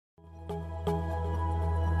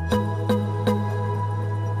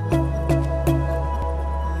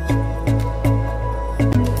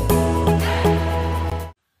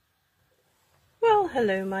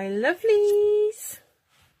Hello my lovelies.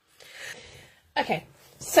 Okay,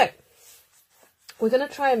 so we're going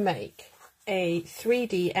to try and make a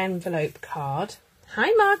 3D envelope card.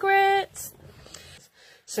 Hi Margaret.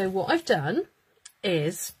 So what I've done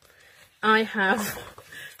is I have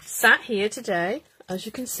sat here today, as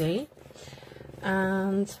you can see,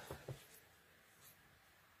 and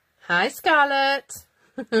hi Scarlett.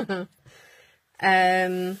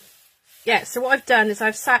 Yeah, so what I've done is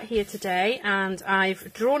I've sat here today and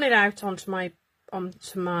I've drawn it out onto my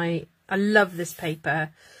I love this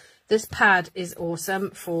paper. This pad is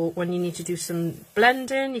awesome for when you need to do some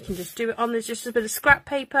blending. You can just do it on, there's just a bit of scrap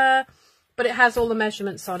paper, but it has all the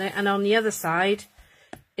measurements on it, and on the other side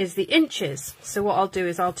is the inches. So what I'll do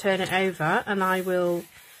is I'll turn it over and I will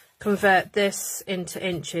convert this into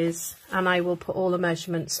inches, and I will put all the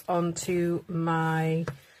measurements onto my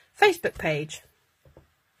Facebook page.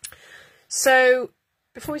 So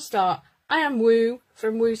before we start, I am Woo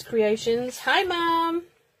from Woo's Creations. Hi Mum!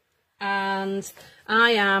 And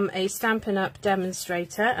I am a Stampin' Up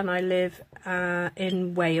demonstrator, and I live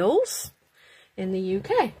in Wales in the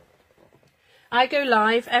UK. I go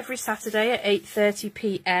live every Saturday at 8:30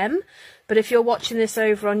 p.m, but if you're watching this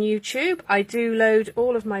over on YouTube, I do load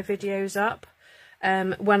all of my videos up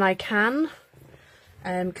when I can,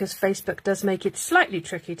 because Facebook does make it slightly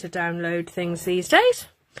tricky to download things these days.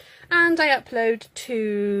 And I upload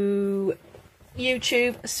to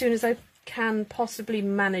YouTube as soon as I can possibly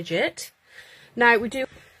manage it. Now we do...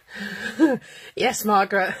 Yes,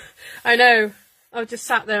 Margaret, I know. I've just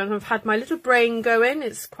sat there and I've had my little brain going.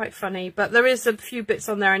 It's quite funny, but there is a few bits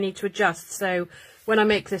on there I need to adjust. So when I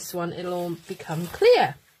make this one, it'll all become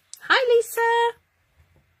clear. Hi, Lisa.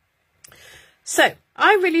 So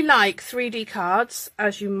I really like 3D cards,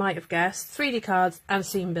 as you might have guessed. 3D cards and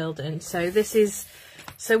scene building. So this is...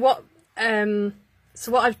 So what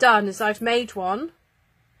I've done is I've made one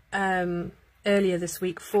earlier this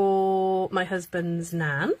week for my husband's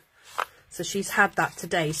nan. So she's had that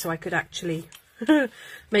today, so I could actually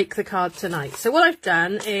make the card tonight. So what I've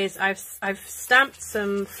done is I've stamped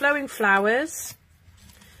some flowing flowers,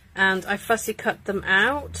 and I fussy cut them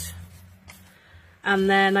out. And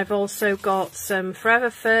then I've also got some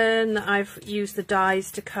Forever Fern that I've used the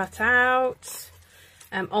dies to cut out.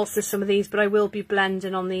 Also some of these, but I will be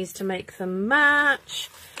blending on these to make them match.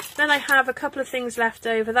 Then I have a couple of things left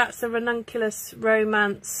over. That's the Ranunculus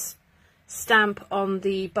Romance stamp on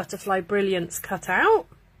the Butterfly Brilliance cut out.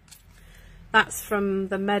 That's from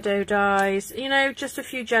the Meadow dies. You know, just a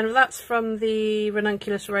few general. That's from the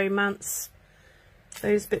Ranunculus Romance.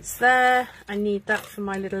 Those bits there. I need that for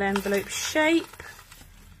my little envelope shape.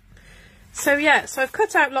 So yeah, so I've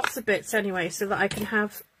cut out lots of bits anyway so that I can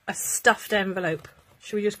have a stuffed envelope.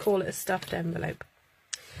 Should we just call it a stuffed envelope?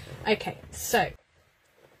 Okay, so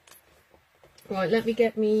right, let me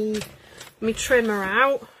get me trimmer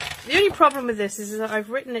out. The only problem with this is that I've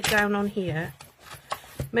written it down on here.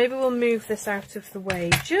 Maybe we'll move this out of the way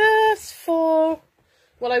just for...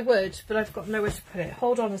 Well, I would, but I've got nowhere to put it.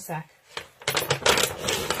 Hold on a sec.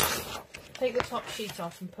 Take the top sheet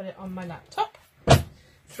off and put it on my laptop.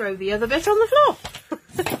 Throw the other bit on the floor.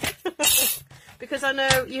 Because I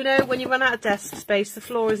know, you know, when you run out of desk space, the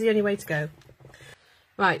floor is the only way to go.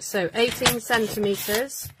 Right, so 18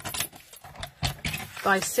 centimetres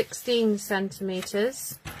by 16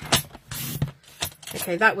 centimetres.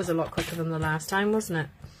 Okay, that was a lot quicker than the last time, wasn't it?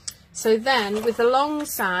 So then, with the long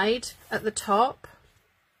side at the top,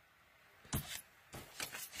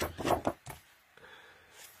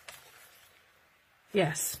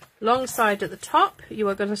 yes, long side at the top, you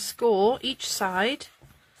are going to score each side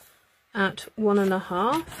at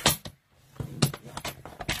 1.5.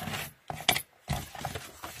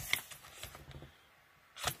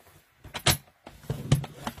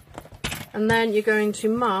 And then you're going to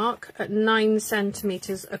mark at 9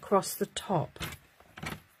 centimetres across the top.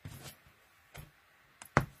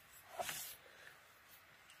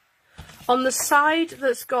 On the side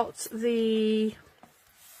that's got the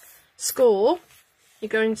score, you're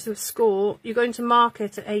going to mark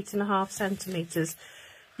it at 8.5 centimetres.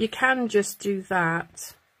 You can just do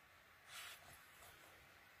that.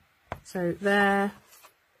 So there.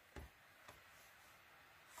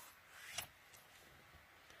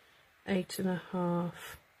 Eight and a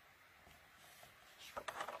half.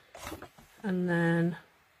 And then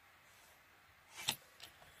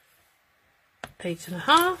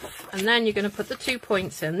 8.5. And then you're going to put the 2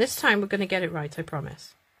 points in. This time we're going to get it right, I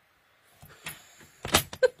promise.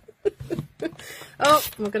 Oh,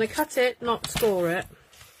 we're going to cut it, not score it.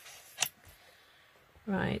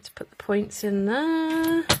 Right, put the points in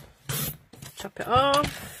there, chop it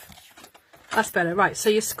off, That's better. Right, so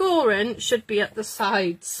your scoring should be at the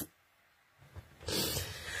sides. It's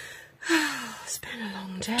been a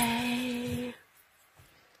long day.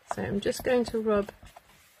 So I'm just going to rub.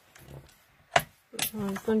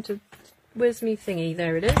 I'm going to. Where's me thingy?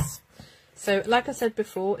 There it is. So, like I said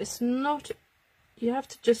before, it's not. You have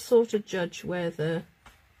to just sort of judge where the.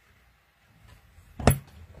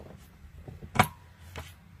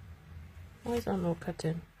 Why is that not cut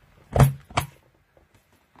in?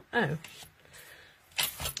 Oh,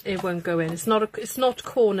 it won't go in. It's not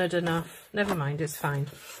cornered enough. Never mind. It's fine.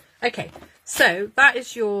 Okay, so that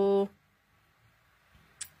is your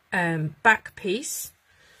back piece.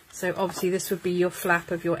 So obviously this would be your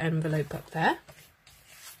flap of your envelope up there.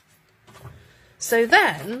 So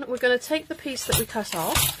then we're going to take the piece that we cut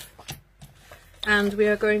off and we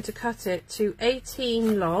are going to cut it to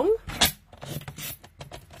 18 long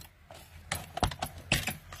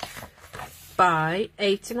by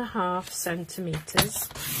 8.5 centimeters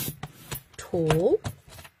tall.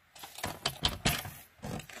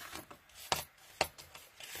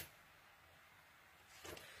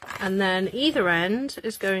 And then either end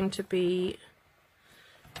is going to be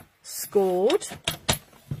scored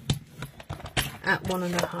at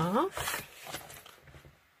 1.5.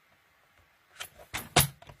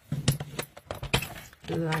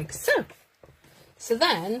 Like so. So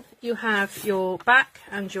then you have your back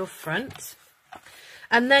and your front.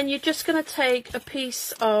 And then you're just going to take a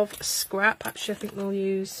piece of scrap. Actually, I think we'll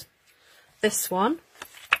use this one.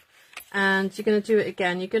 And you're going to do it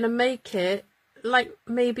again. You're going to make it like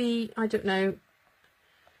maybe, I don't know,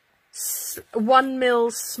 1 mil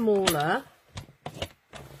smaller.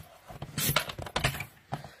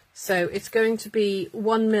 So it's going to be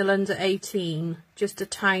 1 mil under 18, just a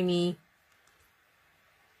tiny,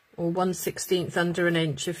 or 1/16 under an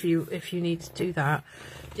inch if you need to do that.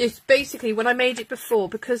 It's basically, when I made it before,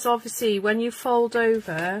 because obviously when you fold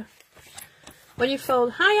over,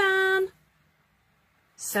 hi Anne,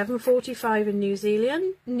 7:45 in New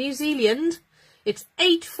Zealand, it's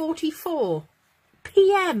 8:44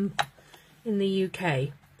 p.m. in the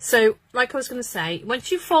UK. So, like I was going to say,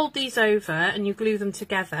 once you fold these over and you glue them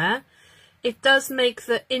together, it does make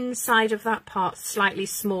the inside of that part slightly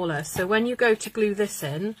smaller. So when you go to glue this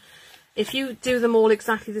in, if you do them all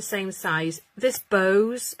exactly the same size, this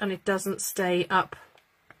bows and it doesn't stay up.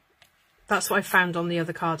 That's what I found on the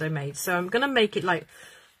other card I made. So I'm going to make it like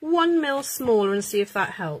 1 mil smaller and see if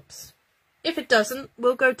that helps. If it doesn't,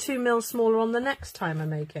 we'll go 2 mil smaller on the next time I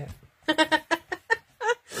make it.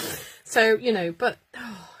 So, you know, but,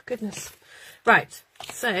 oh, goodness. Right,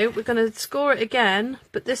 so we're going to score it again,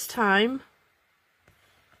 but this time,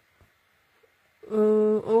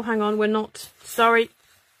 oh, hang on, we're not, sorry,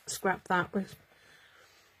 scrap that.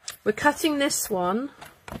 We're cutting this one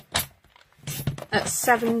at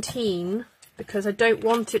 17, because I don't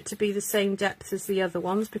want it to be the same depth as the other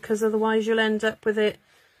ones, because otherwise you'll end up with it.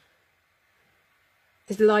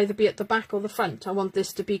 It'll either be at the back or the front. I want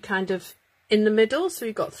this to be kind of in the middle, so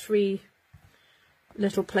we've got 3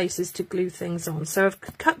 little places to glue things on. So I've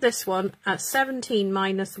cut this one at 17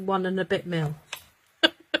 minus 1 and a bit mil.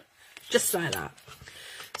 Just like that.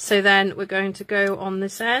 So then we're going to go on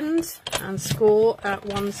this end and score at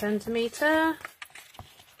 1 centimetre.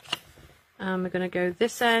 And we're going to go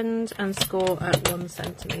this end and score at 1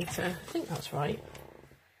 centimetre. I think that's right.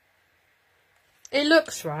 It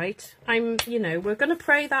looks right. You know, we're going to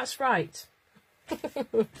pray that's right.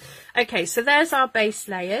 Okay, so there's our base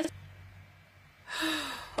layers.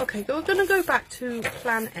 Okay, we're going to go back to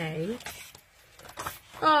plan A.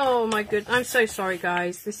 Oh my goodness, I'm so sorry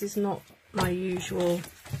guys. This is not my usual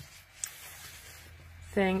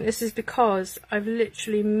thing. This is because I've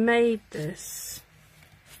literally made this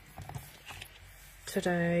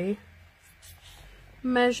today.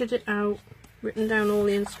 Measured it out. Written down all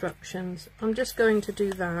the instructions. I'm just going to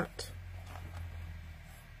do that.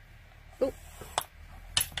 Oh,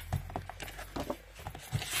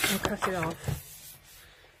 I'll cut it off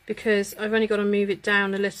because I've only got to move it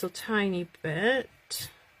down a little tiny bit.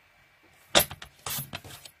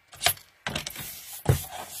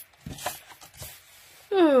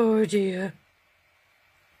 Oh dear.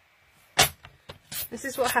 This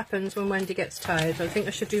is what happens when Wendy gets tired. I think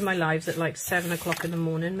I should do my lives at like 7 o'clock in the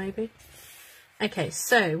morning maybe. Okay,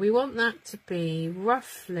 so we want that to be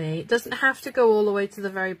roughly, it doesn't have to go all the way to the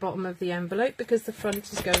very bottom of the envelope because the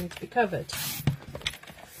front is going to be covered.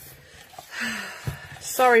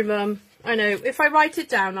 Sorry Mum, I know, if I write it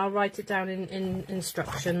down, I'll write it down in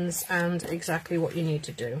instructions and exactly what you need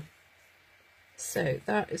to do. So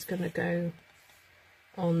that is going to go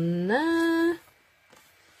on there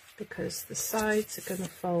because the sides are going to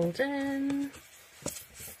fold in.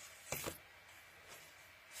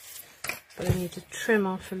 but I need to trim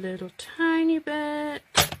off a little tiny bit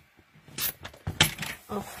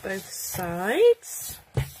off both sides.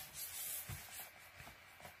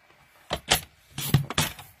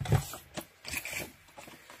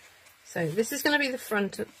 So this is going to be the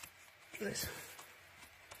front of this.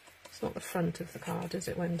 It's not the front of the card, is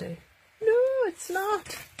it, Wendy? No, it's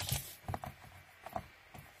not.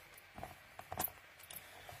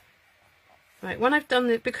 Right, when I've done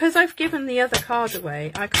it, because I've given the other card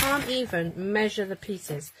away, I can't even measure the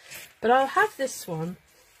pieces. But I'll have this one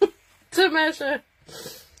to measure.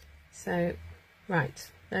 So,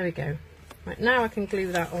 right, there we go. Right, now I can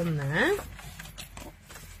glue that on there.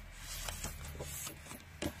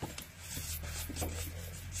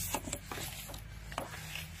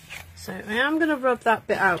 So I am going to rub that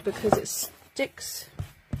bit out because it sticks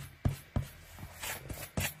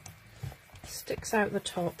out the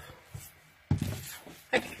top.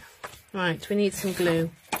 Okay, right, we need some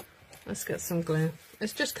glue. Let's get some glue.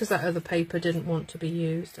 It's just because that other paper didn't want to be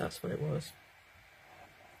used, that's what it was.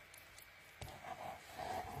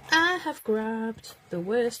 I have grabbed the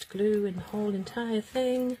worst glue in the whole entire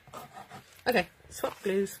thing. Okay, swap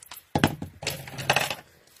glues.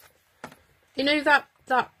 You know that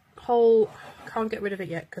whole, I can't get rid of it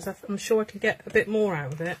yet because I'm sure I can get a bit more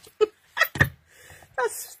out of it.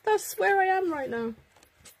 That's where I am right now.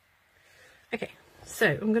 Okay,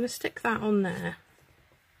 so I'm going to stick that on there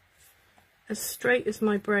as straight as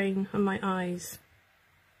my brain and my eyes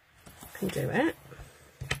can do it.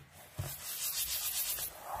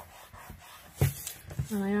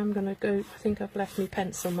 And I am going to go, I think I've left my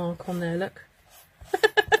pencil mark on there, look.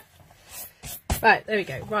 Right, there we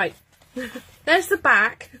go, right. There's the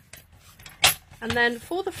back. And then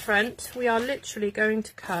for the front, we are literally going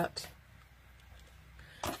to cut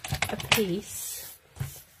a piece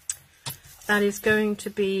that is going to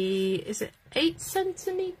be, is it 8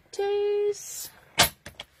 centimeters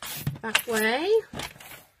that way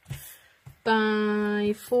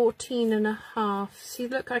by 14.5. See,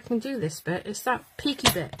 look, I can do this bit. It's that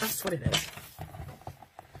peaky bit, that's what it is.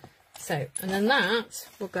 So, and then that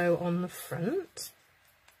will go on the front.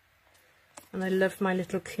 And I love my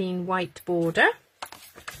little clean white border.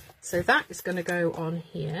 So that is going to go on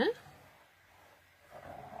here.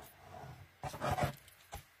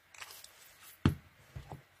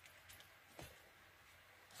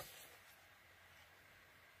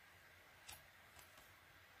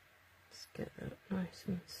 Let's get that nice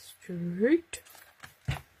and straight.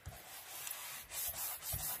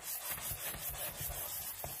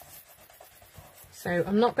 So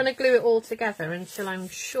I'm not going to glue it all together until I'm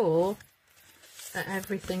sure that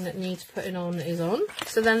everything that needs putting on is on.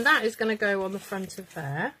 So then that is going to go on the front of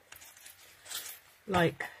there,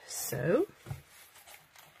 like so.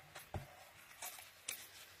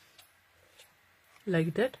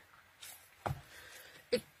 Loaded.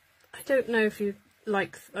 I don't know if you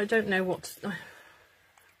like, I don't know what,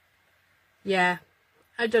 yeah,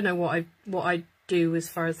 I don't know what I do as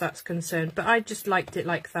far as that's concerned, but I just liked it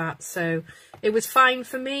like that, so it was fine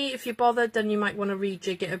for me. If you're bothered, then you might want to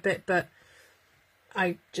rejig it a bit, but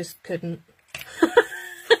I just couldn't.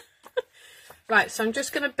 Right, so I'm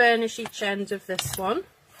just going to burnish each end of this one,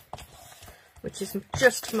 which is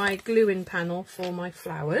just my gluing panel for my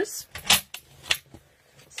flowers.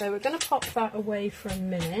 So we're going to pop that away for a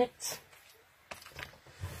minute.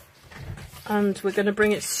 And we're going to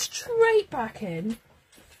bring it straight back in.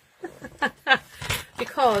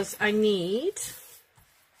 Because I need,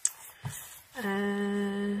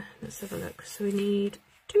 let's have a look. So we need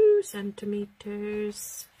 2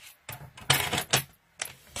 centimeters.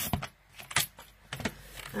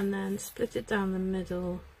 And then split it down the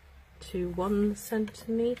middle to 1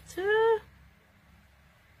 centimeter.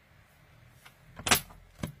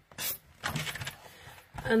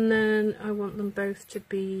 And then I want them both to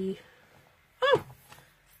be, oh,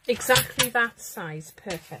 exactly that size.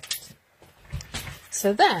 Perfect.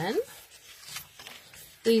 So then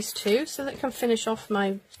these two, so that can finish off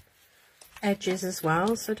my edges as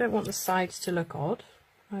well. So I don't want the sides to look odd.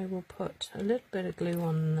 I will put a little bit of glue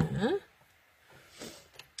on there.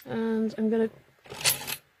 And I'm going to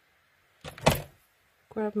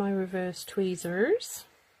grab my reverse tweezers.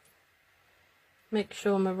 Make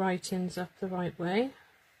sure my writing's up the right way.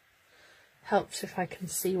 Helps if I can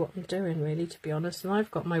see what I'm doing, really, to be honest. And I've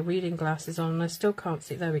got my reading glasses on and I still can't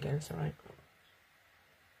see. There we go, it's alright.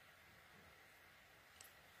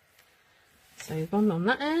 So one on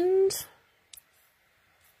that end.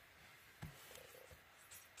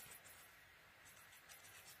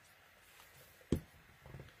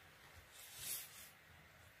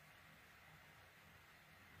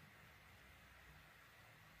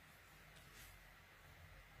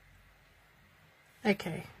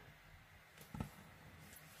 Okay.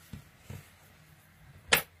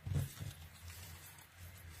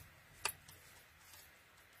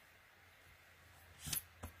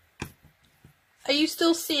 Are you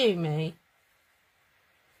still seeing me?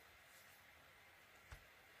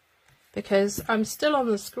 Because I'm still on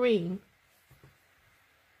the screen.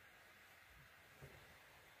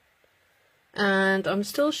 And I'm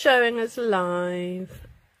still showing us live.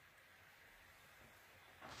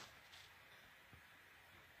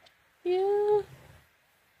 Yeah.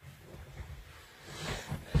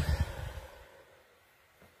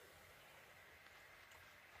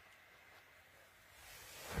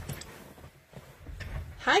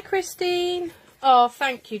 Hi, Christine. Oh,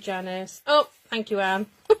 thank you, Janice. Oh, thank you, Anne.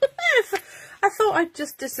 I thought I'd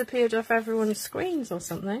just disappeared off everyone's screens or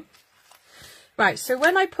something. Right, so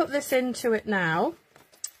when I put this into it now,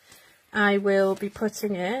 I will be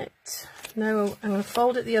putting it... No, I'm going to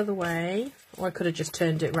fold it the other way. Or I could have just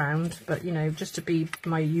turned it round, but, you know, just to be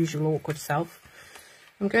my usual awkward self.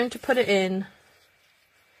 I'm going to put it in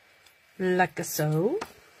like so.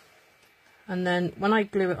 And then when I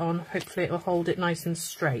glue it on, hopefully it will hold it nice and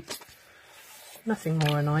straight. Nothing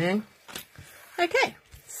more annoying. Okay,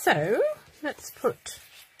 so let's put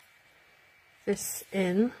this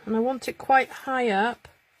in. And I want it quite high up.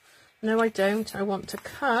 No, I don't. I want to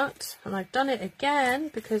cut. And I've done it again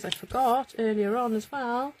because I forgot earlier on as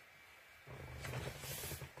well.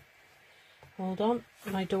 Hold on.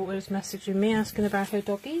 My daughter's messaging me asking about her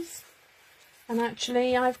doggies. And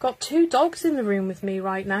actually, I've got 2 dogs in the room with me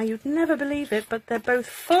right now. You'd never believe it, but they're both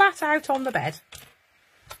flat out on the bed.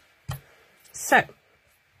 So,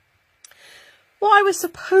 what I was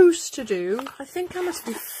supposed to do, I think I must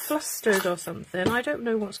be flustered or something. I don't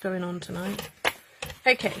know what's going on tonight.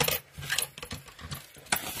 Okay.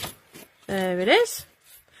 There it is.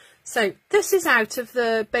 So, this is out of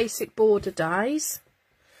the basic border dies.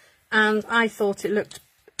 And I thought it looked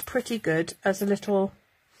pretty good as a little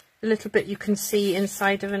bit you can see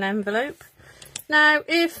inside of an envelope. Now,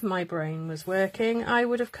 if my brain was working, I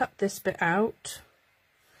would have cut this bit out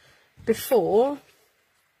before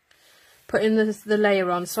putting the layer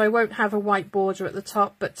on, so I won't have a white border at the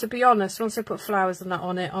top. But to be honest, once I put flowers and that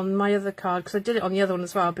on it, on my other card, because I did it on the other one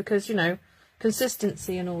as well, because, you know,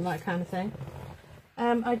 consistency and all that kind of thing,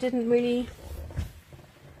 I didn't really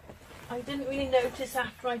notice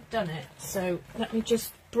after I'd done it. So let me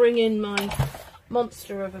just bring in my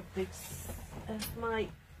monster of a my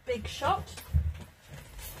big shot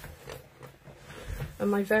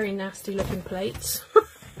and my very nasty looking plates.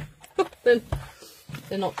 They're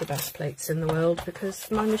not the best plates in the world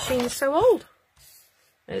because my machine is so old.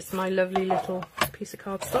 It's my lovely little piece of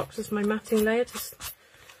cardstock as my matting layer to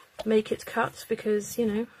make it cut, because, you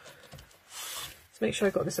know, let's make sure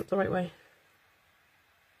I got this up the right way.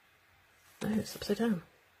 No, it's upside down.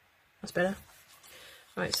 That's better.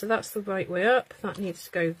 Right, so that's the right way up. That needs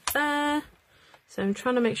to go there. So I'm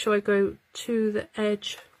trying to make sure I go to the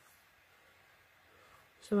edge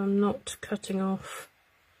so I'm not cutting off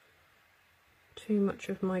too much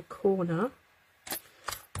of my corner.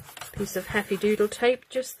 Piece of Happy Doodle tape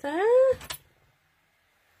just there.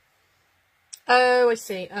 Oh, I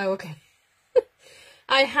see. Oh, okay.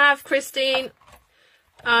 I have, Christine.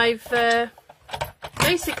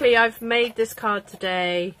 Basically I've made this card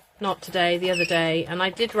today. Not today, the other day, and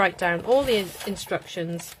I did write down all the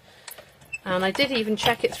instructions, and I did even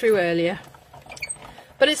check it through earlier.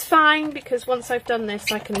 But it's fine, because once I've done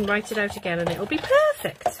this I can write it out again and it'll be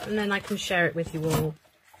perfect, and then I can share it with you all.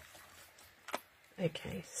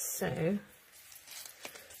 Okay, so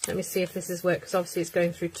let me see if this has worked, because obviously it's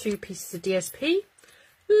going through 2 pieces of DSP.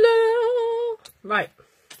 Right,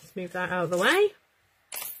 let's move that out of the way.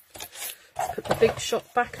 Let's put the big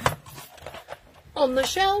shot back on the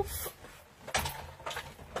shelf.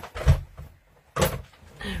 There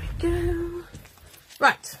we go.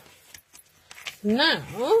 Right. Now,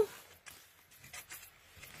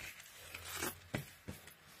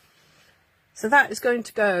 so that is going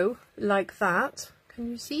to go like that.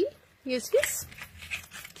 Can you see? Yes, yes.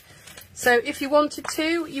 So if you wanted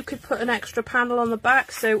to, you could put an extra panel on the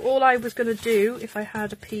back. So all I was going to do, if I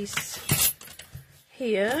had a piece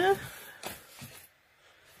here,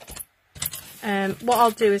 what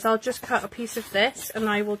I'll do is I'll just cut a piece of this and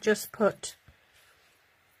I will just put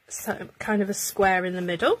some kind of a square in the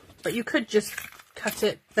middle. But you could just cut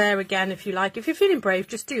it there again if you like. If you're feeling brave,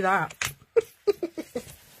 just do that.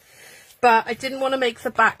 But I didn't want to make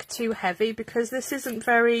the back too heavy because this isn't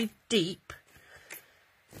very deep.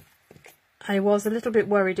 I was a little bit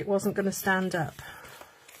worried it wasn't going to stand up.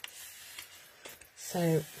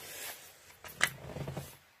 So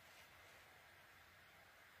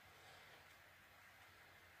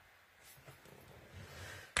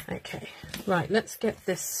Okay, right, let's get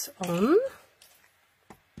this on.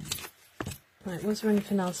 Right, was there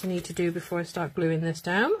anything else I need to do before I start gluing this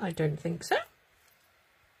down? I don't think so.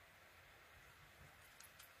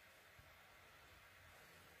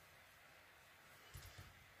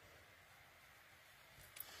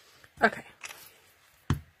 Okay.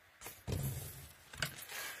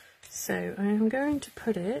 So I am going to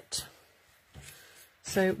put it,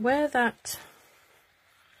 so where that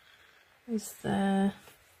is there.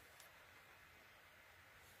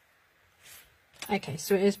 Okay,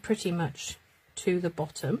 so it is pretty much to the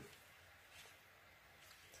bottom.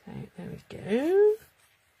 So there we go.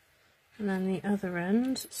 And then the other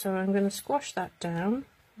end, so I'm going to squash that down.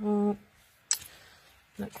 Oh,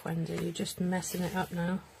 look, Wendy, you're just messing it up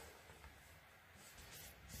now.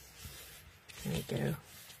 There we go.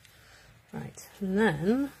 Right, and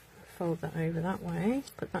then fold that over that way,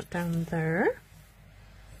 put that down there,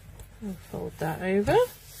 and fold that over.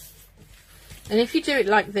 And if you do it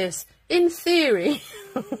like this, in theory,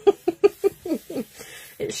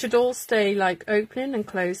 it should all stay like opening and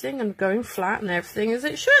closing and going flat and everything as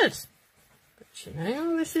it should. But you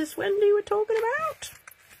know, this is Wendy we're talking about.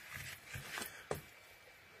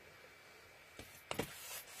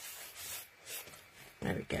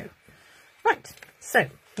 There we go. Right, so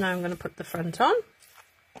now I'm going to put the front on.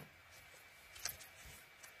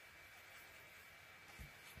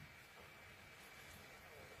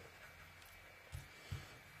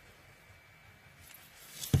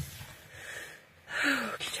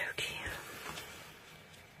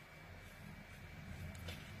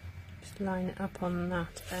 Line it up on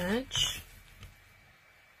that edge,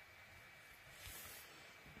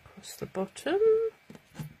 across the bottom,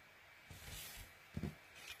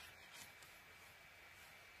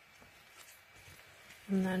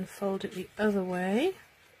 and then fold it the other way.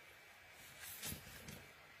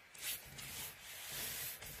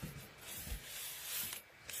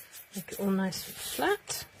 Make it all nice and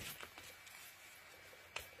flat.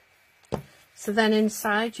 So then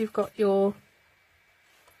inside you've got your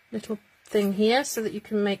little thing here so that you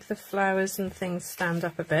can make the flowers and things stand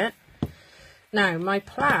up a bit. Now my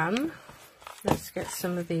plan, let's get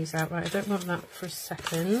some of these out. Right, I don't want that for a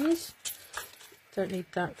second. Don't need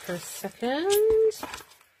that for a second.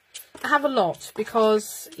 I have a lot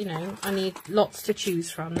because, you know, I need lots to choose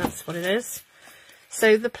from. That's what it is.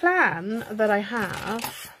 So the plan that I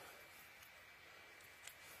have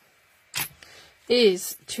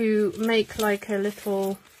is to make like a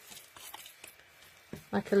little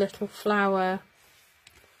flower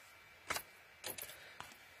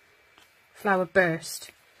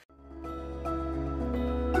burst.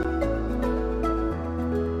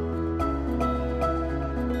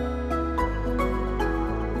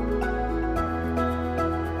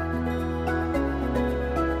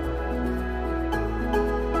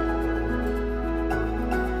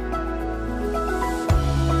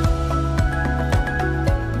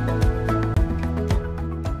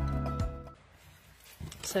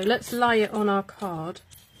 So let's lie it on our card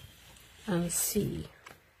and see.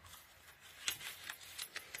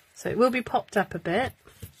 So it will be popped up a bit.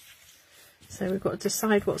 So we've got to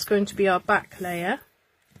decide what's going to be our back layer.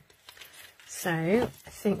 So I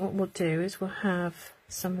think what we'll do is we'll have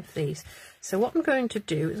some of these. So what I'm going to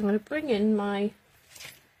do is I'm going to bring in my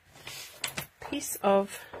piece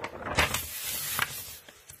of,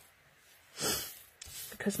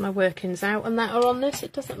 because my workings out and that are on this,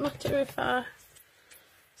 it doesn't matter if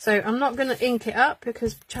so I'm not going to ink it up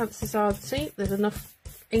because chances are, see, there's enough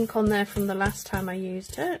ink on there from the last time I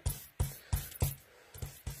used it.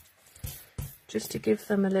 Just to give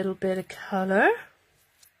them a little bit of colour.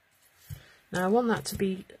 Now I want that to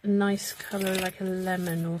be a nice colour like a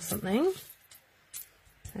lemon or something.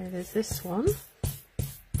 So there's this one.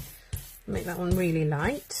 Make that one really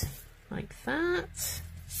light, like that.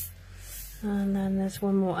 And then there's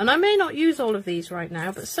one more, and I may not use all of these right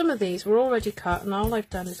now, but some of these were already cut, and all I've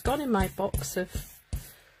done is gone in my box of,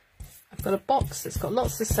 I've got a box that's got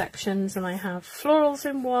lots of sections, and I have florals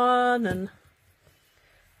in one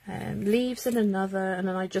and leaves in another, and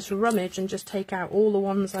then I just rummage and just take out all the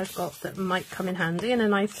ones I've got that might come in handy, and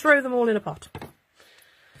then I throw them all in a pot.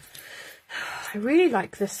 I really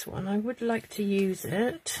like this one. I would like to use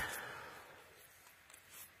it.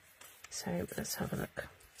 So let's have a look.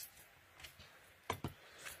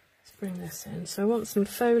 Bring this in. So I want some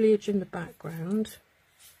foliage in the background.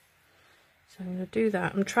 So I'm going to do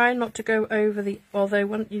that. I'm trying not to go over the,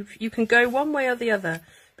 although you can go one way or the other,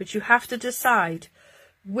 but you have to decide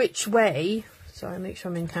which way, sorry, make sure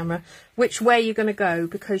I'm in camera, which way you're going to go,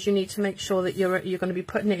 because you need to make sure that you're going to be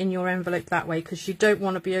putting it in your envelope that way, because you don't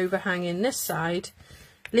want to be overhanging this side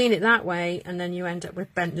lean it that way, and then you end up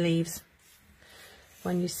with bent leaves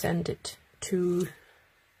when you send it to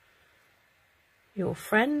your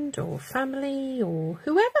friend or family or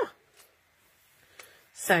whoever.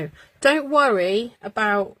 So don't worry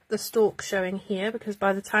about the stalks showing here, because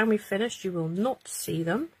by the time we've finished you will not see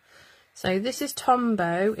them. So this is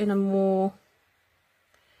Tombow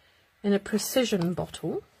in a precision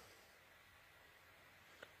bottle.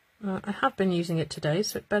 I have been using it today,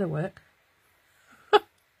 so it better work.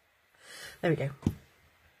 There we go.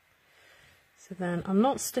 So then I'm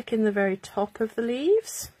not sticking the very top of the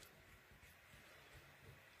leaves,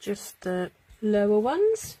 just the lower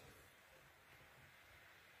ones.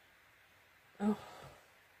 Oh,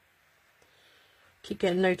 keep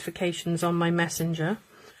getting notifications on my messenger.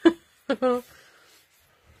 It's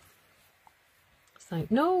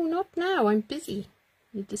like, no, not now, I'm busy.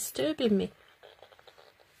 You're disturbing me.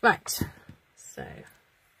 Right, so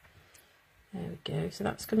there we go. So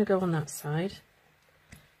that's going to go on that side,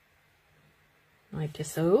 like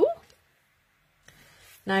so.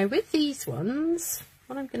 Now with these ones,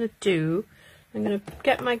 what I'm going to do, I'm going to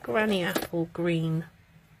get my Granny Apple green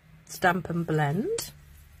Stamp and Blend,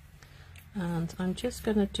 and I'm just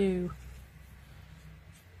going to do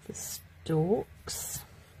the stalks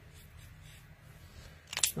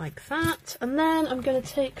like that, and then I'm going to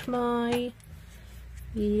take my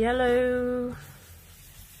yellow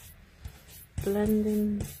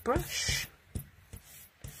blending brush,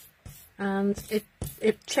 and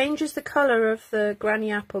it changes the colour of the Granny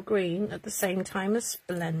Apple green at the same time as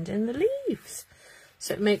blending the leaves,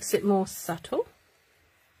 so it makes it more subtle.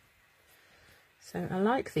 So I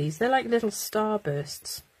like these, they're like little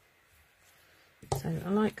starbursts, so I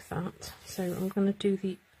like that. So I'm going to do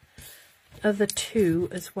the other two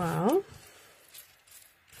as well,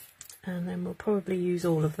 and then we'll probably use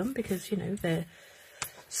all of them because, you know, they're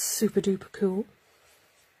super duper cool.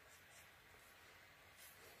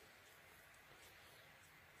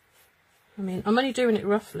 I mean, I'm only doing it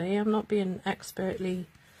roughly, I'm not being expertly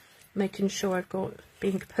making sure I've got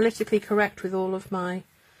being politically correct with all of my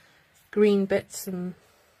green bits and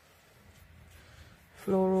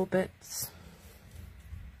floral bits.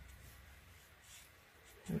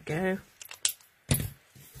 There we go.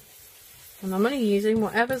 And I'm only using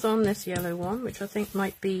whatever's on this yellow one, which I think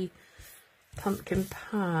might be pumpkin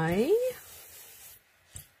pie.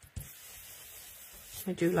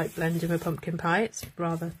 I do like blending with pumpkin pie, it's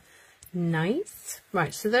rather nice.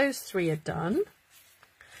 Right, so those three are done.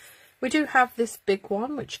 We do have this big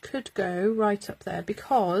one which could go right up there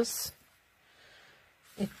because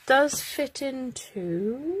it does fit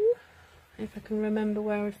into, if I can remember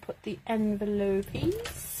where I've put the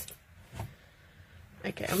envelopes.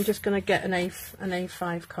 Okay, I'm just going to get an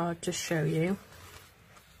A5 card to show you.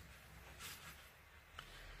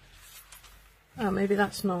 Oh, maybe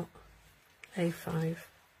that's not A5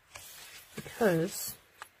 because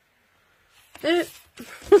I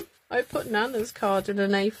put Nana's card in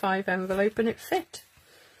an A5 envelope and it fit.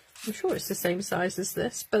 I'm sure it's the same size as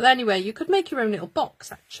this, but anyway, you could make your own little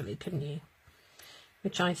box actually, couldn't you?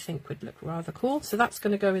 Which I think would look rather cool. So that's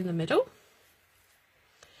going to go in the middle,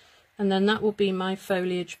 and then that will be my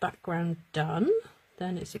foliage background done.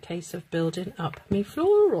 Then it's a case of building up my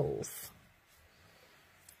florals.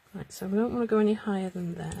 Right, so we don't want to go any higher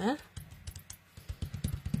than there,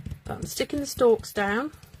 but I'm sticking the stalks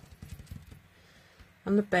down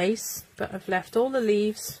on the base, but I've left all the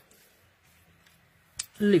leaves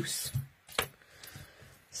loose.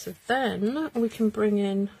 So then we can bring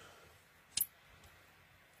in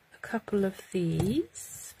a couple of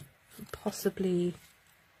these, possibly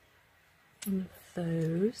one of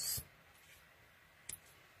those.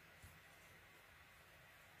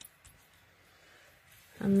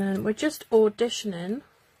 And then we're just auditioning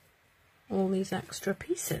all these extra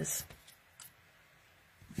pieces.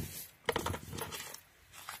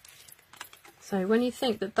 So when you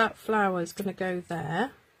think that that flower is going to go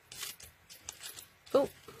there, oh,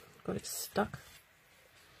 got it stuck.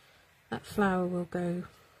 That flower will go,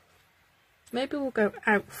 maybe we'll go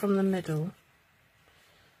out from the middle,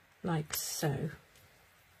 like so.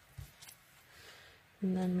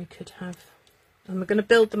 And then we could have, and we're going to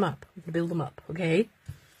build them up. We're going to build them up, okay?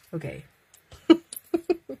 Okay.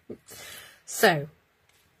 So,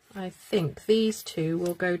 I think these two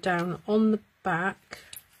will go down on the back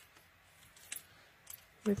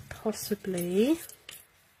with possibly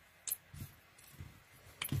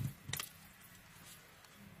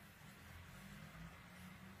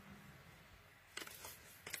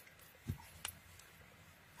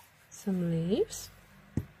some leaves.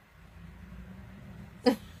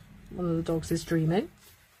 One of the dogs is dreaming.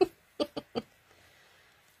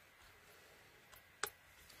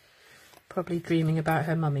 Probably dreaming about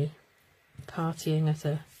her mummy partying at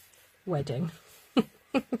a wedding.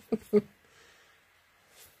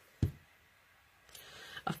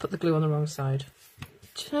 I've put the glue on the wrong side.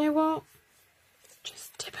 Do you know what?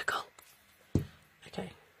 Just typical.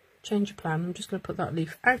 Okay, change of plan. I'm just going to put that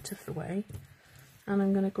leaf out of the way, and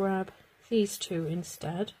I'm going to grab these two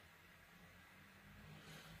instead.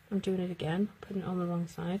 I'm doing it again, putting it on the wrong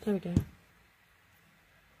side. There we go.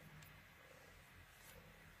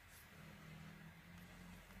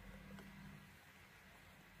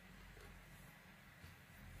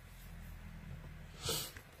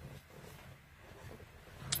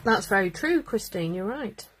 That's very true, Christine, you're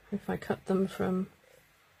right. If I cut them from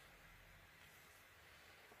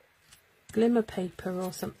glimmer paper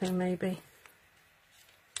or something, maybe.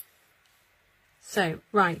 So,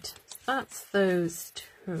 right, that's those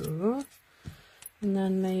two. And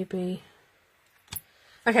then maybe...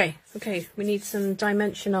 Okay, we need some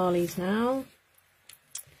dimensionales now.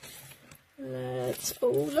 Oh,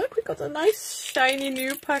 look, we've got a nice shiny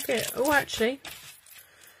new packet. Oh, actually,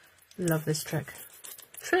 love this trick.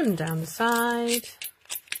 Trim down the side.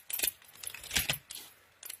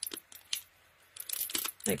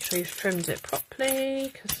 Make sure you've trimmed it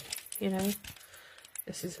properly, because, you know,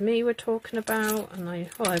 this is me we're talking about, and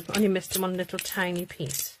I've only missed one little tiny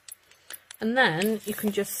piece. And then you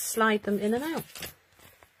can just slide them in and out.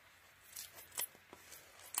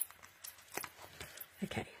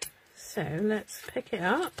 Okay, so let's pick it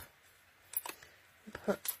up and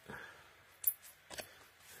put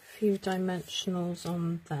few dimensionals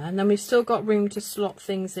on there, and then we've still got room to slot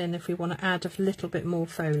things in if we want to add a little bit more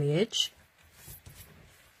foliage.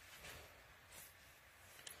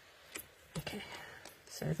 Okay,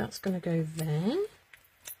 so that's going to go there.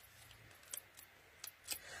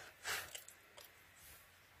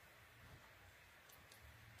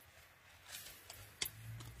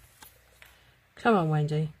 Come on,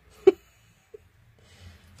 Wendy.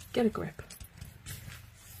 Get a grip.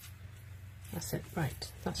 That's it,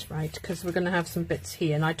 right, that's right, because we're going to have some bits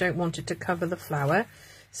here and I don't want it to cover the flower,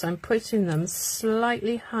 so I'm putting them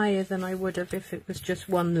slightly higher than I would have if it was just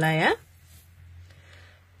one layer.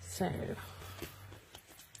 So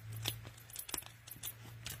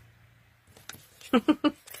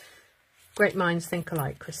great minds think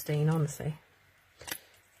alike, Christine, honestly.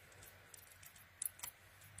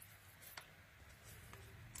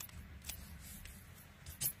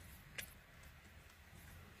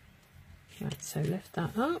 Right, so lift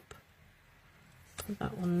that up, put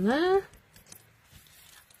that one there.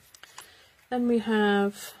 Then we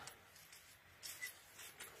have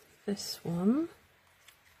this one,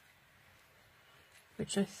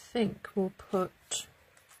 which I think we'll put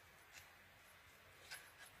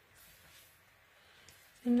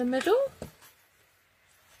in the middle.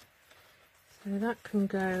 So that can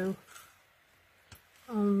go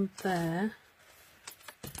on there.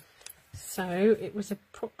 So it was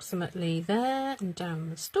approximately there and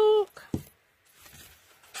down the stalk,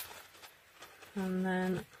 and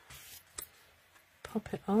then pop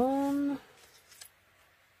it on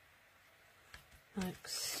like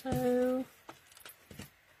so.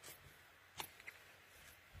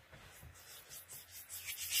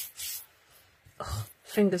 Oh,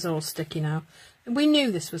 fingers are all sticky now. We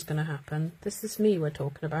knew this was going to happen. This is me we're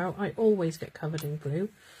talking about. I always get covered in glue.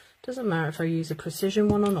 Doesn't matter if I use a precision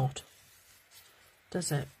one or not. Does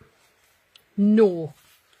it? No,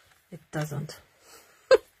 it doesn't.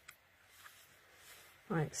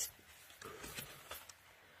 Right.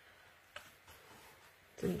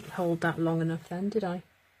 Didn't hold that long enough then, did I?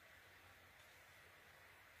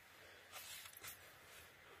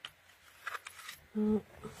 Oh.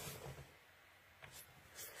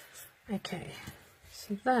 Okay,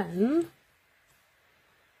 so then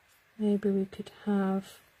maybe we could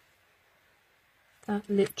have that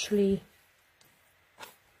literally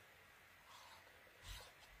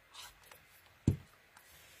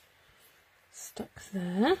stuck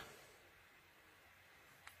there.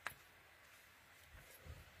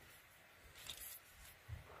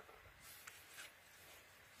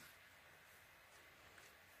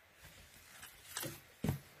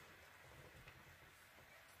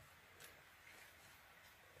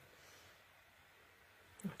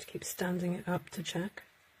 I have to keep standing it up to check.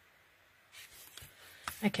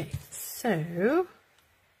 Okay, so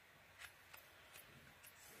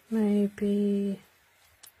maybe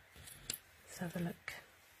let's have a look.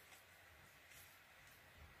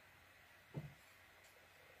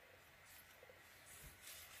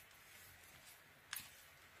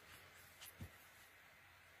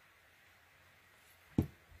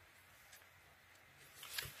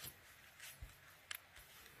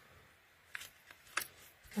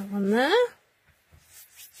 one there.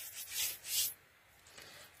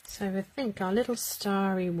 So I think our little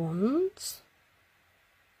starry ones,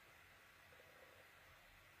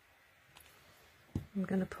 I'm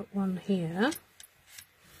going to put one here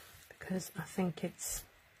because I think it's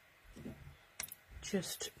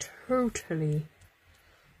just totally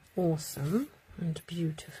awesome and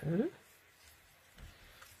beautiful.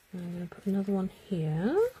 I'm going to put another one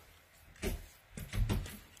here,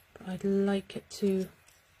 but I'd like it to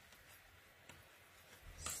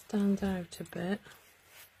stand out a bit,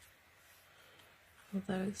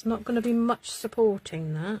 although it's not going to be much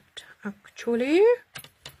supporting that actually.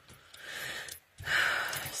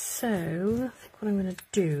 So I think what I'm going to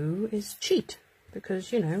do is cheat,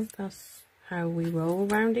 because you know that's how we roll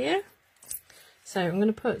around here. So I'm going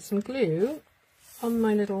to put some glue on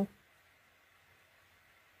my little,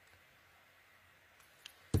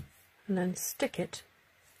 and then stick it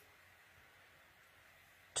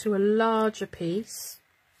to a larger piece,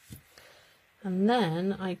 and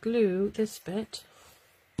then I glue this bit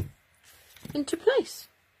into place.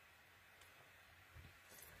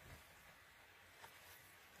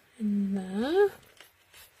 In there,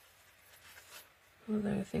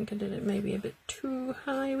 although I think I did it maybe a bit too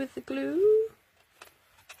high with the glue.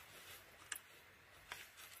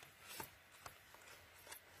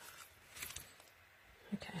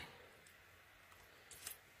 Okay.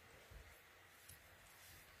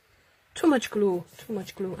 Too much glue,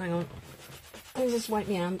 hang on. Let me just wipe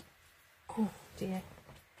my hand. Oh dear.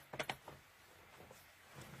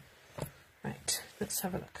 Right, let's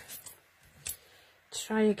have a look.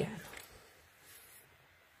 Try again.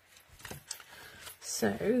 So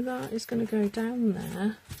that is going to go down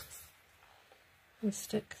there and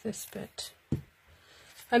stick this bit.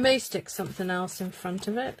 I may stick something else in front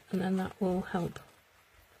of it, and then that will help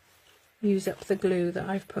use up the glue that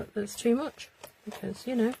I've put that's too much, because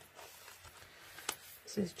you know,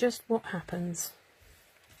 this is just what happens.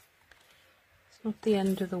 It's not the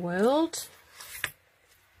end of the world.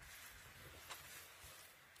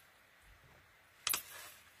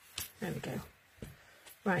 There we go.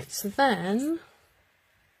 Right, so then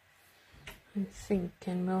I'm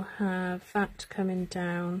thinking we'll have that coming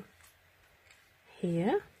down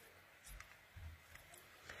here.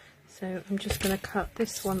 So I'm just going to cut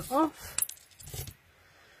this one off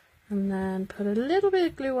and then put a little bit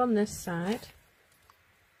of glue on this side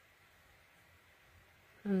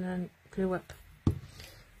and then glue up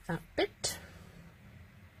that bit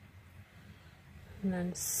and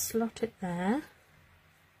then slot it there.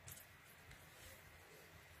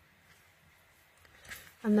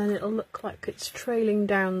 And then it'll look like it's trailing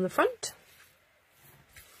down the front,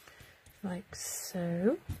 like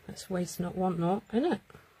so. That's waste not, want not, isn't it?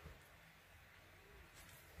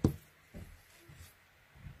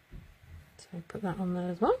 So put that on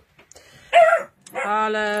there as well.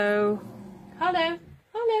 Hello. Hello.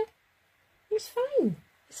 Hello. It's fine.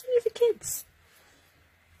 It's only the kids.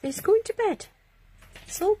 They're going to bed.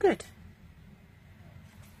 It's all good.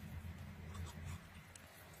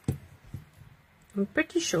 I'm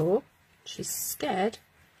pretty sure she's scared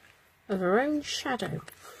of her own shadow.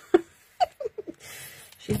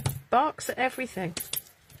 She barks at everything.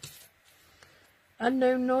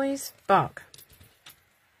 Unknown noise, bark.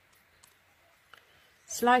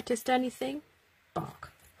 Slightest anything,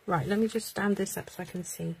 bark. Right, let me just stand this up so I can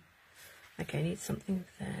see. Okay, need something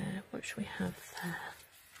there. What should we have there?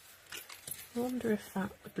 I wonder if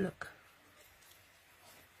that would look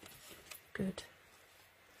good.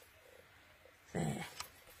 There.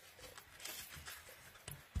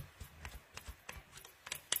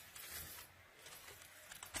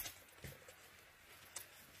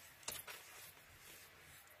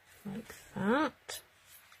 Like that.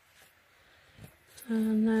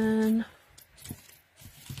 And then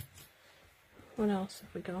what else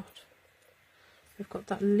have we got? We've got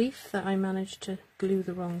that leaf that I managed to glue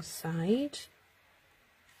the wrong side.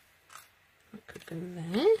 That could go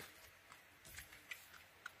there.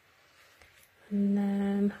 And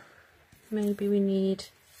then maybe we need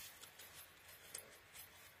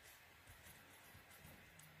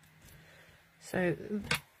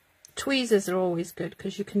tweezers are always good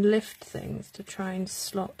because you can lift things to try and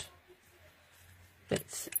slot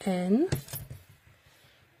bits in.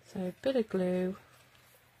 So a bit of glue,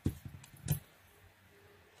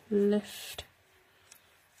 lift,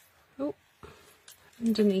 oh,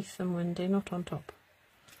 underneath them, Wendy, not on top.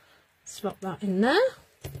 Slot that in there.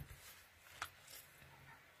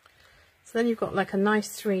 So then you've got like a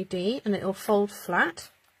nice 3D and it'll fold flat,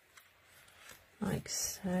 like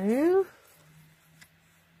so.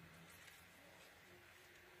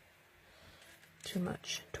 Too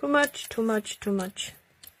much, too much, too much, too much.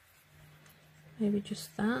 Maybe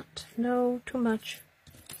just that. No, too much.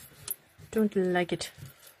 Don't like it.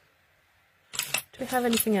 Do we have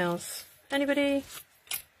anything else? Anybody?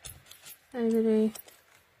 Anybody?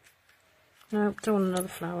 No, don't want another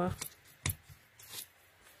flower.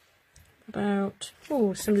 About,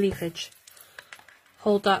 oh, some leafage.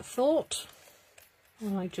 Hold that thought.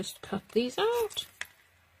 While I just cut these out.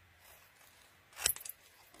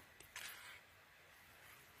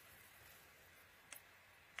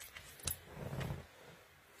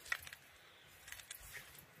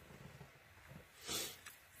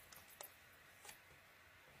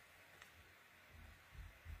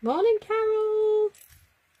 Morning, Carol.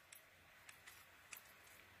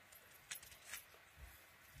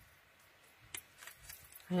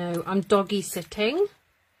 I know, I'm doggy sitting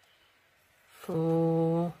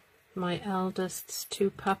for my eldest's 2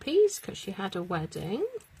 puppies because she had a wedding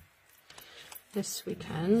this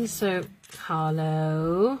weekend. So,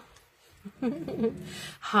 Harlow.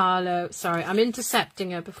 Harlow. Sorry, I'm intercepting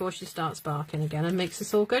her before she starts barking again and makes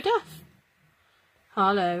us all go deaf.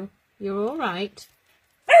 Harlow, you're all right.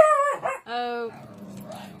 Oh,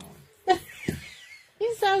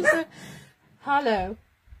 you sound so... Harlow,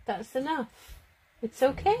 that's enough. It's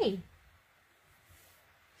okay.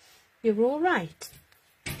 You're all right.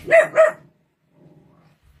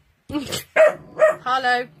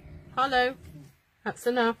 Harlow, Harlow, that's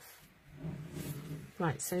enough.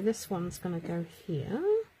 Right, so this one's going to go here.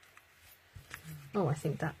 Oh, I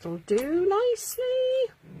think that'll do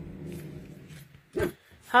nicely.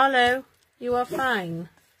 Harlow, you are fine.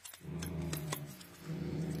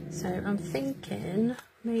 So I'm thinking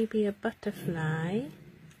maybe a butterfly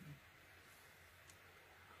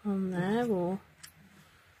on there or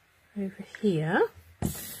over here.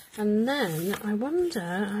 And then I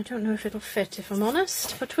wonder, I don't know if it'll fit if I'm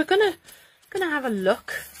honest, but we're gonna have a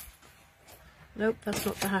look. Nope, that's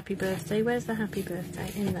not the happy birthday. Where's the happy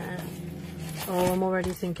birthday? In there. Oh, I'm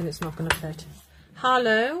already thinking it's not gonna fit.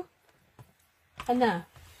 Harlow. Enough.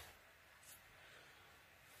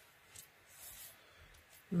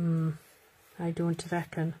 I don't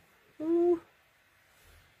reckon. Ooh.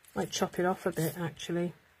 Might chop it off a bit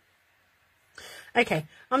actually. Okay,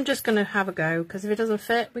 I'm just going to have a go because if it doesn't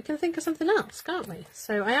fit we can think of something else, can't we?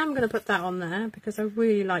 So I am going to put that on there because I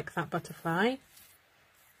really like that butterfly.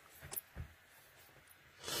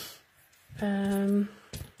 I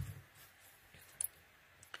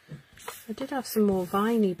did have some more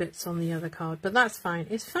viney bits on the other card, but that's fine.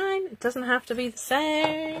 It's fine. It doesn't have to be the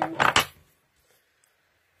same.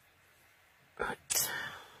 Right.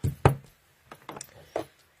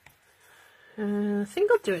 I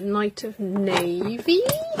think I'll do it Night of Navy.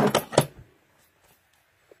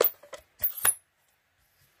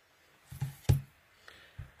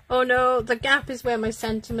 Oh no, the gap is where my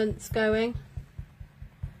sentiment's going.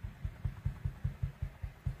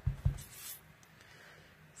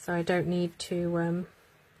 So I don't need to,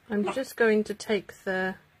 I'm just going to take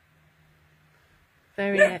the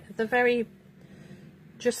very,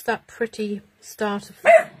 just that pretty start of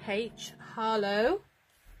the H. Harlow.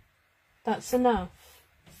 That's enough.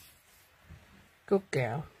 Good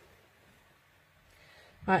girl.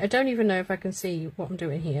 Right, I don't even know if I can see what I'm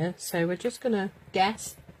doing here, so we're just going to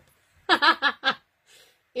guess.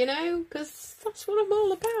 You know, because that's what I'm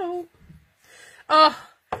all about. Oh,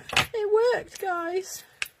 it worked, guys.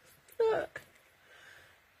 Look.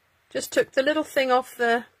 Just took the little thing off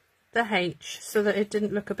the H so that it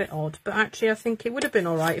didn't look a bit odd. But actually, I think it would have been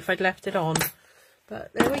all right if I'd left it on.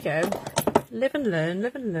 But there we go. Live and learn,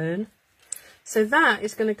 live and learn. So that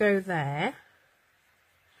is going to go there.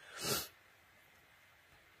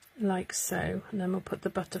 Like so. And then we'll put the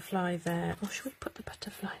butterfly there. Or should we put the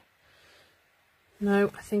butterfly?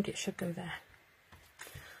 No, I think it should go there.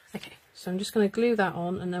 Okay, so I'm just going to glue that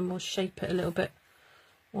on and then we'll shape it a little bit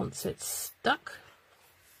once it's stuck.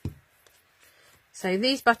 So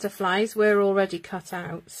these butterflies were already cut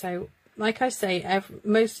out. So like I say,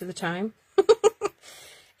 most of the time,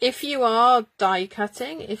 if you are die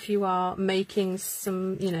cutting, if you are making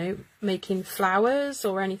some, you know, making flowers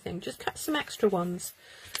or anything, just cut some extra ones.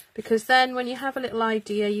 Because then when you have a little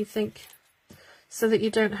idea, you think, so that you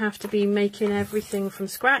don't have to be making everything from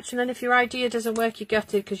scratch. And then if your idea doesn't work, you're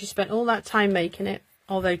gutted because you spent all that time making it.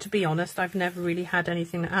 Although, to be honest, I've never really had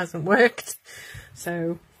anything that hasn't worked.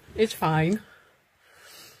 So, it's fine.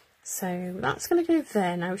 So, that's going to go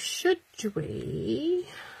there. Now, should we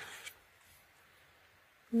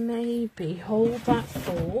maybe hold that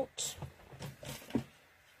thought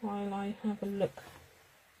while I have a look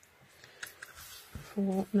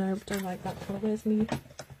for... No, don't like that colour. Where's me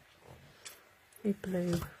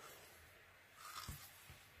blue?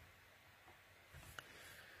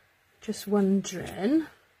 Just wondering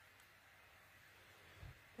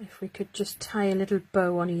if we could just tie a little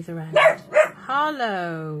bow on either end.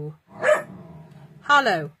 Hello.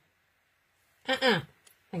 Hello.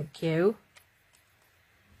 Thank you.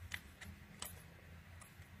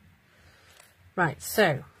 Right, so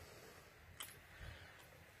I'm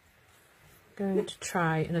going to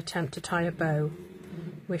try and attempt to tie a bow.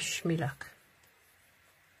 Wish me luck.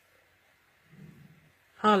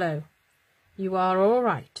 Hello. You are all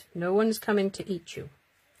right. No one's coming to eat you.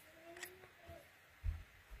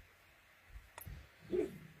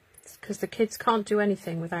 It's because the kids can't do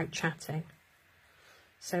anything without chatting.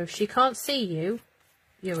 So if she can't see you,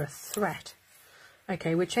 you're a threat.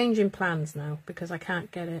 Okay, we're changing plans now because I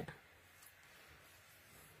can't get it.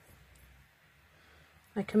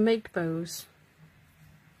 I can make bows.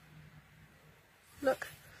 Look,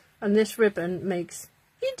 and this ribbon makes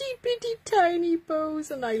itty bitty tiny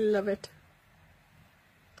bows and I love it.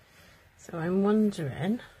 So I'm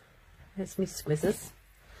wondering, there's me squizzers,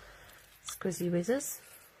 squizzy whizzers.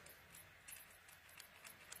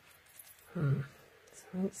 So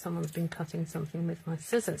I think someone's been cutting something with my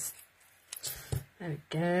scissors. There we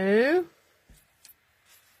go.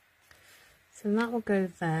 So that will go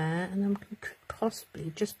there, and then we could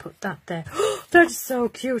possibly just put that there. That is so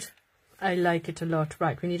cute. I like it a lot.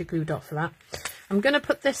 Right, we need a glue dot for that. I'm going to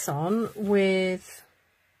put this on with,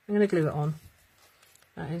 I'm going to glue it on.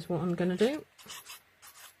 That is what I'm going to do.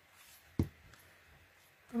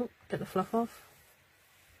 Oh, get the fluff off.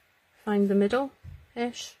 Find the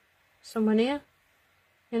middle-ish, somewhere near,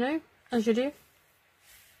 you know, as you do.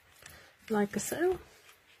 Like so.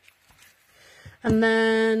 And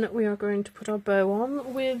then we are going to put our bow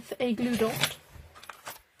on with a glue dot.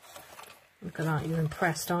 Look at that, you're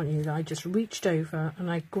impressed, aren't you? I just reached over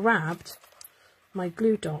and I grabbed my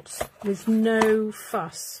glue dots with no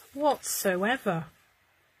fuss whatsoever.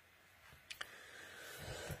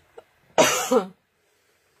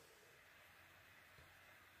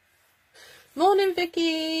 Morning,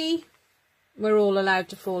 Vicky. We're all allowed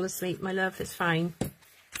to fall asleep, my love, it's fine.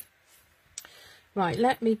 Right,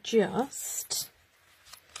 let me just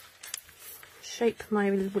shake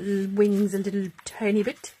my wings a little tiny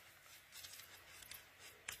bit.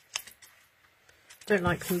 Don't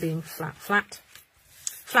like them being flat,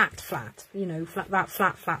 you know, that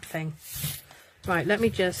flat thing. Right, let me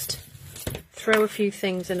just throw a few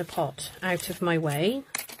things in a pot out of my way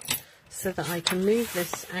so that I can move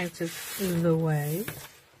this out of the way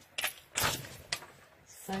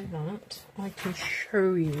so that I can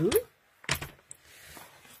show you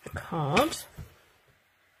the card.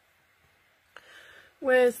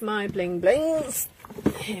 Where's my bling blings?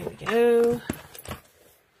 Here we go.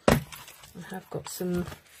 I have got some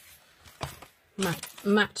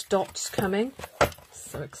matte dots coming.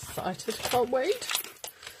 So excited, can't wait.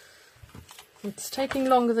 It's taking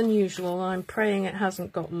longer than usual. I'm praying it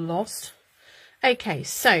hasn't got lost. Okay,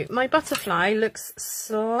 so my butterfly looks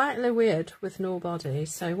slightly weird with no body.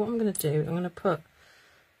 So what I'm going to do, I'm going to put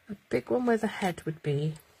a big one where the head would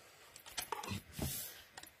be.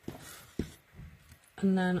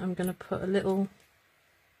 And then I'm going to put a little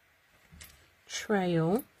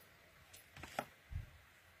trail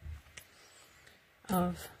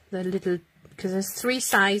of the little, because there's 3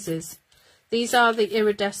 sizes. These are the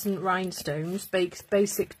iridescent rhinestones,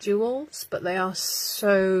 basic jewels, but they are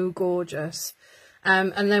so gorgeous.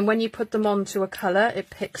 And then when you put them onto a colour, it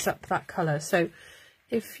picks up that colour. So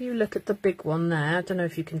if you look at the big one there, I don't know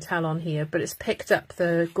if you can tell on here, but it's picked up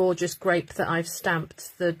the gorgeous grape that I've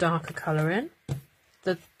stamped the darker colour in.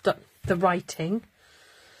 The writing.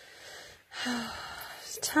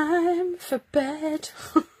 It's time for bed.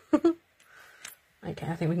 Okay,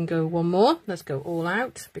 I think we can go one more. Let's go all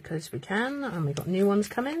out because we can, and we've got new ones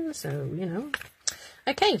coming, so you know.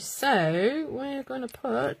 Okay, so we're going to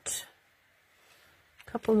put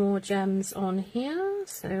a couple more gems on here.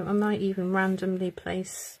 So I might even randomly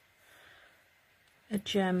place a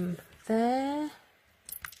gem there.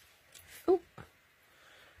 Oh,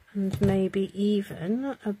 and maybe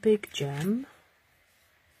even a big gem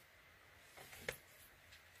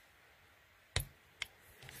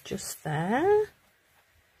just there,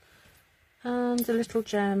 and a little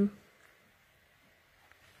gem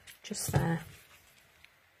just there.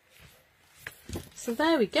 So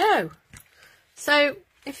there we go. So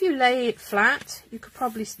if you lay it flat, you can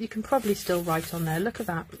probably still write on there. Look at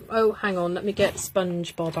that. Oh, hang on, let me get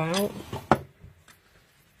SpongeBob out.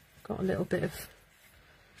 Got a little bit of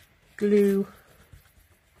glue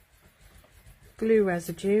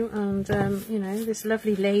residue, and you know, this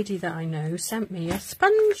lovely lady that I know sent me a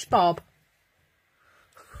SpongeBob.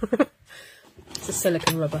 It's a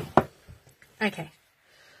silicone rubber. Okay,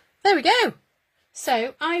 there we go.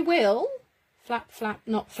 So I will flap, flap,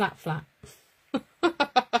 not flap, flap.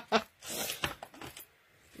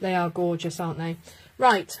 They are gorgeous, aren't they?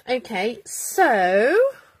 Right, okay, so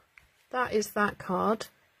that is that card.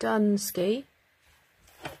 Done ski.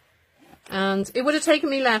 And it would have taken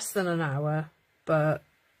me less than an hour, but,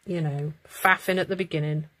 you know, faffing at the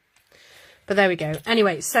beginning. But there we go.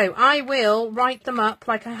 Anyway, so I will write them up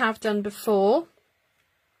like I have done before.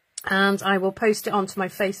 And I will post it onto my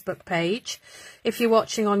Facebook page. If you're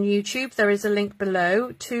watching on YouTube, there is a link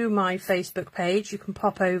below to my Facebook page. You can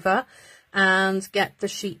pop over and get the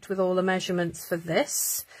sheet with all the measurements for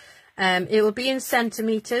this. It will be in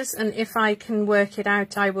centimetres, and if I can work it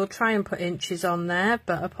out, I will try and put inches on there,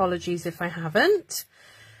 but apologies if I haven't.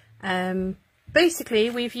 Basically,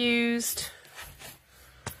 we've used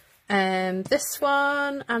this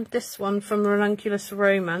one and this one from Ranunculus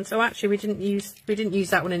Romance. Oh, actually, we didn't use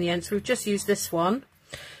that one in the end, so we've just used this one.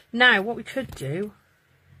 Now, what we could do...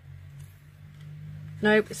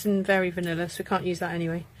 Nope, it's in Very Vanilla, so we can't use that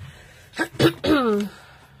anyway.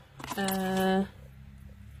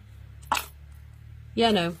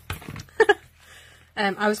 Yeah, no.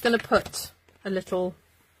 I was going to put a little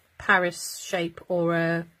Paris shape or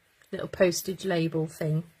a little postage label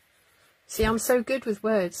thing. See, I'm so good with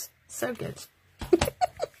words. So good.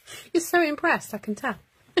 You're so impressed, I can tell.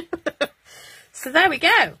 So there we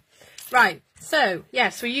go. Right, so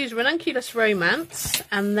yes, we use Ranunculus Romance,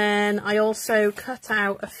 and then I also cut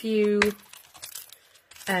out a few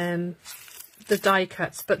the die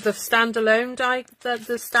cuts, but the standalone die, the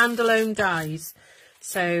standalone dies.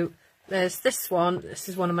 So there's this one. This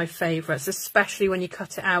is one of my favourites, especially when you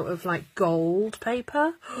cut it out of like gold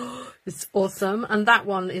paper. It's awesome. And that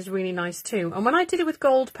one is really nice too. And when I did it with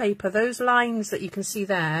gold paper, those lines that you can see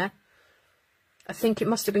there, I think it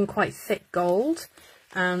must have been quite thick gold,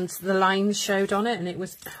 and the lines showed on it, and it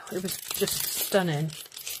was just stunning.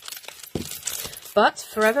 But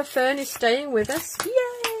Forever Fern is staying with us.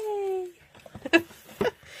 Yay!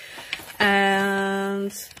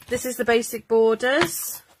 And this is the basic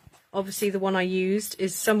borders. Obviously the one I used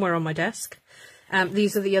is somewhere on my desk.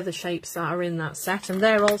 These are the other shapes that are in that set, and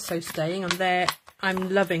they're also staying, and I'm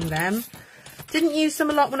loving them. Didn't use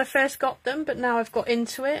them a lot when I first got them, but now I've got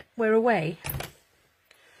into it, we're away.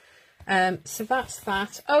 So that's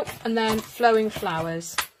that. Oh, and then Flowing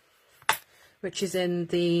Flowers, which is in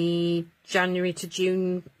the January to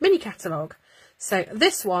June mini catalogue. So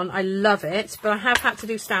this one, I love it, but I have had to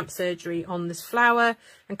do stamp surgery on this flower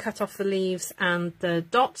and cut off the leaves and the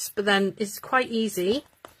dots, but then it's quite easy.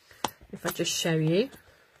 If I just show you, if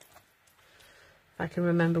I can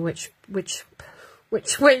remember which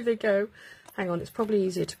way they go. Hang on, it's probably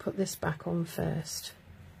easier to put this back on first.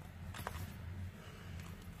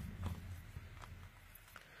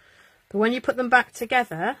 But when you put them back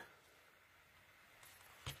together,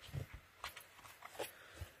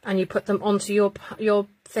 and you put them onto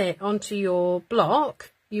onto your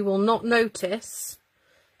block, you will not notice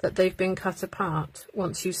that they've been cut apart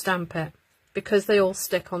once you stamp it, because they all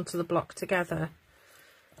stick onto the block together.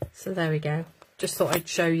 So there we go. Just thought I'd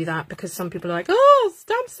show you that, because some people are like, oh,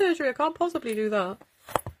 stamp surgery, I can't possibly do that.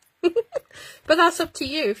 But that's up to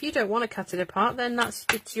you. If you don't want to cut it apart, then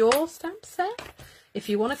it's your stamp set. If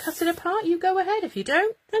you want to cut it apart, you go ahead. If you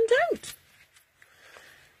don't, then don't.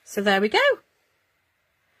 So there we go.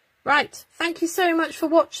 Right, thank you so much for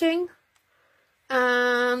watching,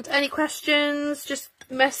 and any questions, just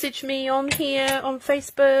message me on here on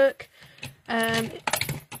Facebook.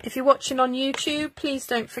 If you're watching on YouTube, please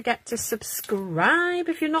don't forget to subscribe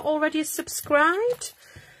if you're not already subscribed.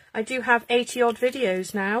 I do have 80 odd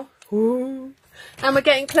videos now. Ooh. And we're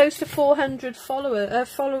getting close to 400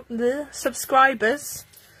 subscribers.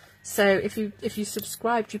 So if you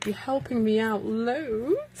subscribed, you'd be helping me out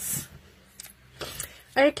loads.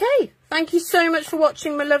 Okay, thank you so much for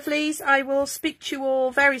watching, my lovelies. I will speak to you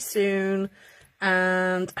all very soon,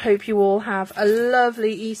 and hope you all have a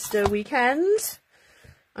lovely Easter weekend.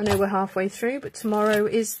 I know we're halfway through, but tomorrow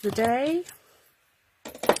is the day,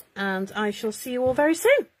 and I shall see you all very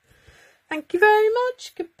soon. Thank you very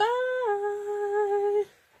much. Goodbye.